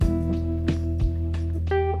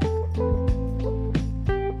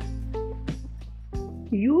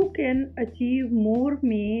You can achieve more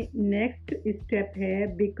में next step है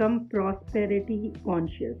become prosperity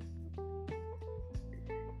conscious.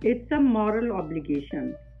 It's a moral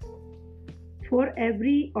obligation for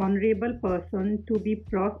every honorable person to be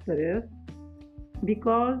prosperous,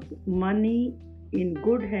 because money in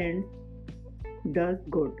good hands does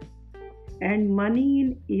good and money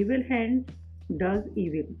in evil hands does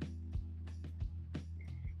evil।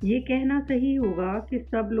 ये कहना सही होगा कि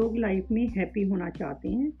सब लोग life में happy होना चाहते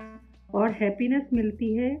हैं और हैप्पीनेस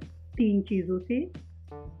मिलती है 3 चीज़ों से,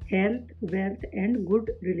 health, wealth and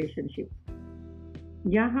good relationship.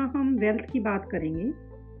 यहाँ हम वेल्थ की बात करेंगे।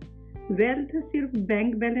 वेल्थ सिर्फ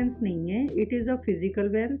बैंक बैलेंस नहीं है, it is a physical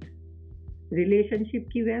wealth, relationship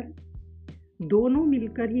की वेल्थ, दोनों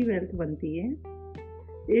मिलकर ही वेल्थ बनती है।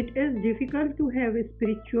 It is difficult to have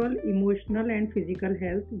spiritual, emotional and physical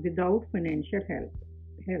health without financial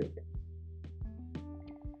health.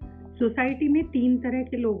 Society में 3 तरह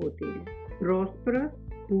के लोग होते हैं, prosperous,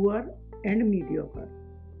 poor and mediocre.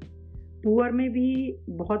 Poor में भी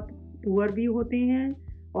बहुत पुअर भी होते हैं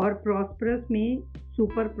और प्रॉस्परस में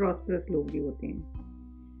सुपर प्रॉस्परस लोग भी होते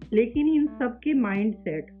हैं। लेकिन इन सब के माइंड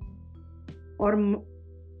सेट और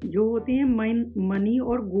जो होते हैं मनी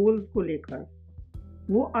और गोल्स को लेकर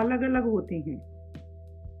वो अलग अलग होते हैं।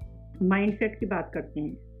 माइंड सेट की बात करते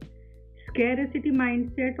हैं, स्कैरसिटी माइंड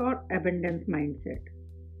सेट और abundance mind set.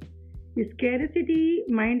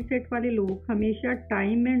 Scarcity mind set वाले लोग हमेशा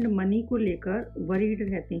टाइम एंड मनी को लेकर वरीड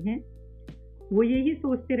रहते हैं। वो यही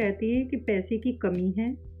सोचते रहते हैं कि पैसे की कमी है।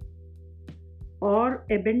 और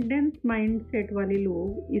एबंडेंस माइंडसेट वाले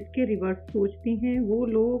लोग इसके रिवर्स सोचते हैं। वो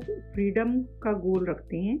लोग फ्रीडम का गोल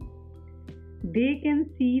रखते हैं। They can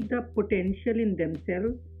see the potential in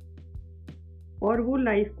themselves और वो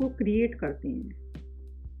लाइफ को क्रिएट करते हैं।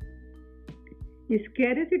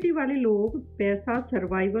 स्कैरसिटी वाले लोग पैसा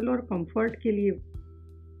सर्वाइवल और कंफर्ट के लिए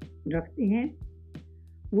रखते हैं।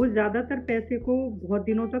 वो ज़्यादातर पैसे को बहुत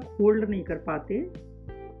दिनों तक होल्ड नहीं कर पाते।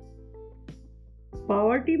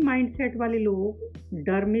 पॉवर्टी माइंडसेट वाले लोग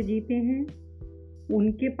डर में जीते हैं।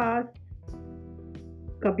 उनके पास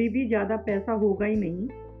कभी भी ज़्यादा पैसा होगा ही नहीं।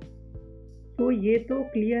 तो ये तो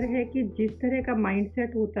क्लियर है कि जिस तरह का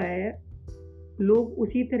माइंडसेट होता है लोग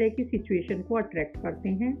उसी तरह की सिचुएशन को अट्रैक्ट करते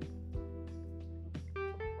हैं।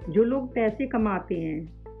 जो लोग पैसे कमाते हैं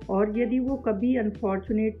और यदि वो कभी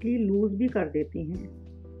अनफॉर्चुनेटली लूज भी कर देते हैं,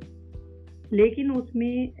 लेकिन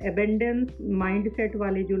उसमें एबंडेंस माइंडसेट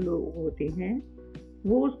वाले जो लोग होते हैं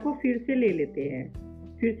वो उसको फिर से ले लेते हैं,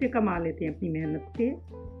 फिर से कमा लेते हैं अपनी मेहनत से।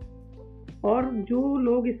 और जो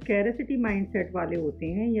लोग स्कैरसिटी माइंडसेट वाले होते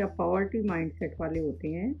हैं या पॉवर्टी माइंडसेट वाले होते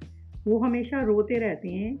हैं वो हमेशा रोते रहते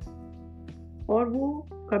हैं और वो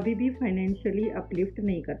कभी भी फाइनेंशियली अपलिफ्ट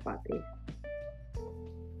नहीं कर पाते।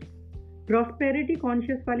 प्रॉस्पेरिटी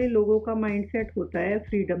कॉन्शियस वाले लोगों का माइंडसेट होता है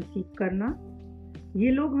फ्रीडम सीख करना।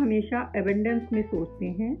 ये लोग हमेशा एबंडेंस में सोचते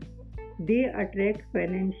हैं। They attract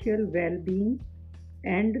financial well being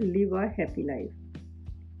and live a happy life.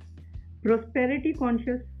 Prosperity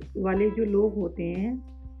conscious वाले जो लोग होते हैं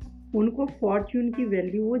उनको फॉर्च्यून की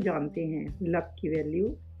वैल्यू वो जानते हैं, लक की वैल्यू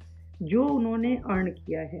जो उन्होंने अर्न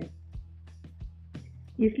किया है।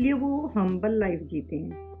 इसलिए वो हम्बल लाइफ जीते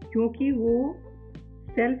हैं क्योंकि वो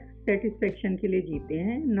सेल्फ सेटिस्फेक्शन के लिए जीते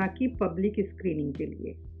हैं, ना कि पब्लिक स्क्रीनिंग के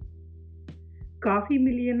लिए। काफ़ी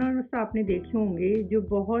मिलियनर्स आपने देखे होंगे जो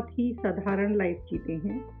बहुत ही साधारण लाइफ जीते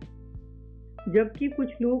हैं, जबकि कुछ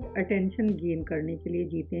लोग अटेंशन गेन करने के लिए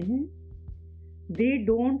जीते हैं। They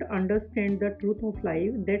don't understand the truth of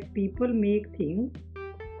life that people make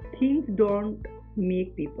things don't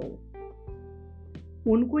make people.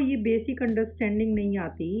 उनको ये बेसिक अंडरस्टैंडिंग नहीं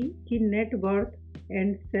आती कि net worth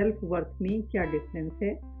and self worth में क्या डिफरेंस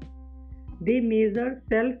है। They measure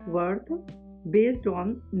self worth based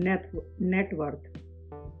on net worth.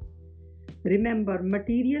 Remember,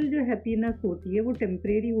 material जो happiness होती है वो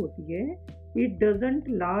टेम्परेरी होती है। It doesn't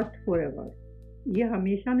last forever, ये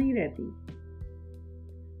हमेशा नहीं रहती।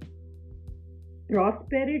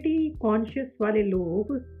 प्रॉस्पेरिटी कॉन्शियस वाले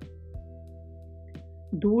लोग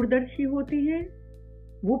दूरदर्शी होते हैं,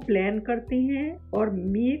 वो प्लान करते हैं और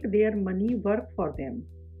make their money work for them.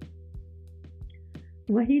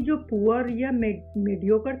 वहीं जो पुअर या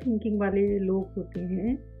मीडियोकर थिंकिंग वाले लोग होते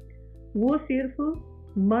हैं वो सिर्फ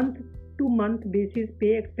मंथ टू मंथ बेसिस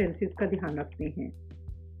पे एक्सपेंसेस का ध्यान रखते हैं।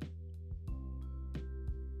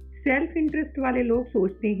 सेल्फ इंटरेस्ट वाले लोग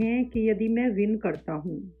सोचते हैं कि यदि मैं विन करता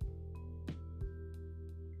हूं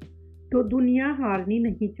तो दुनिया हारनी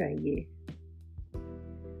नहीं चाहिए।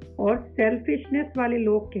 और सेल्फिशनेस वाले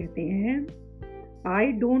लोग कहते हैं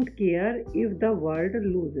I don't care if the world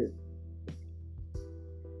loses.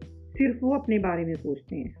 सिर्फ वो अपने बारे में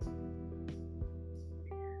सोचते हैं।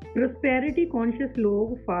 प्रोस्पेरिटी कॉन्शियस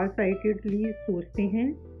लोग फार साइटेडली सोचते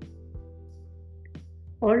हैं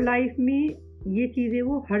और लाइफ में ये चीज़ें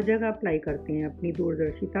वो हर जगह अप्लाई करते हैं अपनी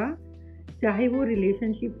दूरदर्शिता, चाहे वो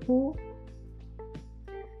रिलेशनशिप हो,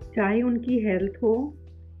 चाहे उनकी हेल्थ हो,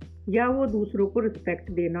 या वो दूसरों को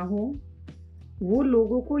रिस्पेक्ट देना हो। वो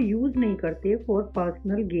लोगों को यूज़ नहीं करते फॉर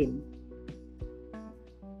पर्सनल गेन।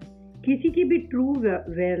 किसी की भी ट्रू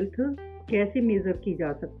वेल्थ कैसे मेज़र की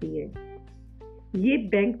जा सकती है? ये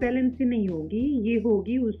बैंक बैलेंस से नहीं होगी, ये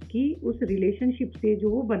होगी उसकी उस रिलेशनशिप से जो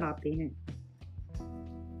वो बनाते हैं।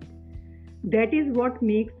 That is what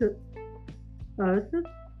makes us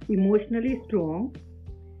emotionally strong.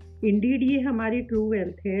 Indeed ये हमारी ट्रू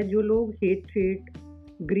वेल्थ है। जो लोग हेट्रेट,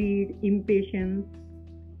 ग्रीड,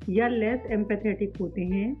 इम्पेशंस या लेस एम्पैथेटिक होते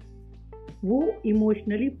हैं वो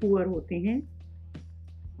इमोशनली पुअर होते हैं।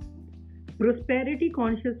 प्रोस्पेरिटी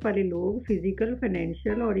कॉन्शियस वाले लोग फिजिकल,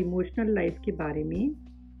 फाइनेंशियल और इमोशनल लाइफ के बारे में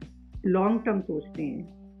लॉन्ग टर्म सोचते हैं।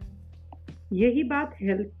 यही बात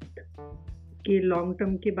हेल्थ के लॉन्ग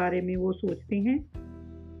टर्म के बारे में वो सोचते हैं।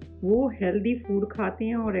 वो हेल्दी फूड खाते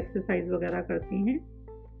हैं और एक्सरसाइज वगैरह करते हैं।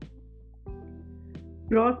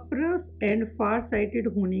 प्रॉस्परस एंड फार साइटेड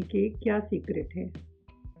होने के क्या सीक्रेट है?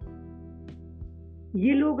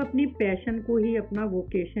 ये लोग अपनी पैशन को ही अपना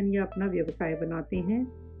वोकेशन या अपना व्यवसाय बनाते हैं।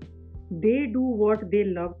 They do what they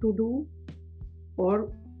love to do और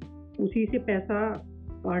उसी से पैसा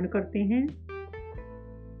अर्न करते हैं।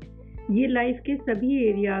 ये लाइफ के सभी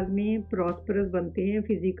एरियाज में प्रॉस्परस बनते हैं,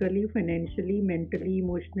 physically, financially, mentally,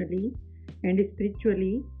 emotionally and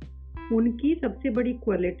spiritually. उनकी सबसे बड़ी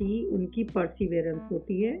क्वालिटी उनकी परसिवेरेंस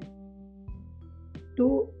होती है। तो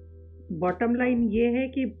बॉटम लाइन ये है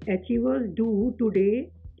कि achievers do today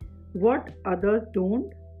what others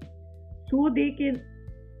don't, so they can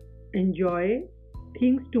enjoy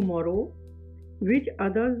things tomorrow which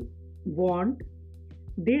others want.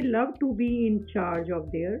 They love to be in charge of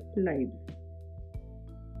their lives.